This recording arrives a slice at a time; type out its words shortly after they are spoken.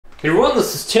Hey everyone,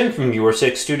 this is Tim from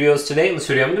Your6 Studios. Today in this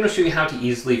video, I'm going to show you how to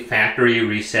easily factory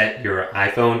reset your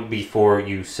iPhone before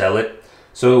you sell it.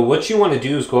 So what you want to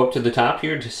do is go up to the top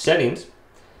here to Settings,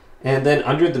 and then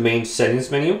under the main Settings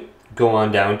menu, go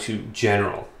on down to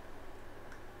General.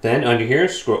 Then under here,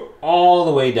 scroll all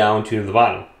the way down to the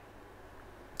bottom.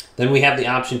 Then we have the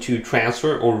option to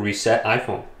transfer or reset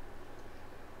iPhone.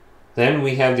 Then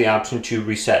we have the option to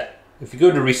reset. If you go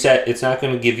to reset, it's not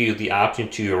going to give you the option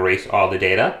to erase all the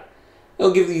data.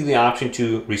 It'll give you the option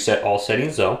to reset all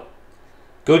settings though.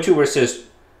 Go to where it says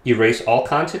erase all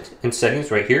content and settings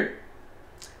right here.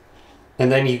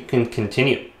 And then you can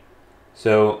continue.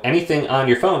 So anything on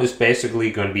your phone is basically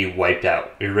going to be wiped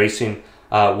out. Erasing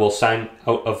will sign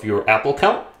out of your Apple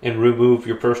account and remove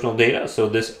your personal data, so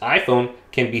this iPhone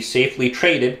can be safely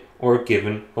traded or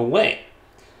given away.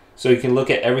 So you can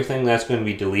look at everything that's going to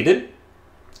be deleted.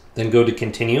 Then go to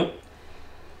continue.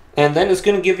 And then it's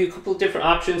going to give you a couple of different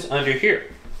options under here.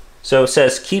 So it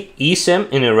says keep eSIM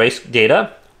and erase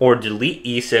data, or delete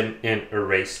eSIM and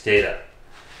erase data.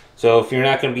 So if you're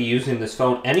not going to be using this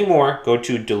phone anymore, go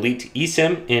to delete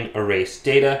eSIM and erase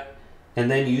data, and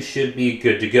then you should be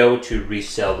good to go to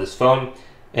resell this phone,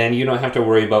 and you don't have to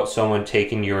worry about someone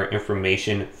taking your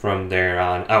information from there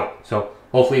on out. So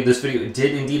hopefully this video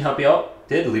did indeed help you out.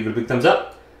 Leave it a big thumbs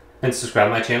up and subscribe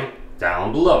to my channel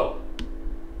down below.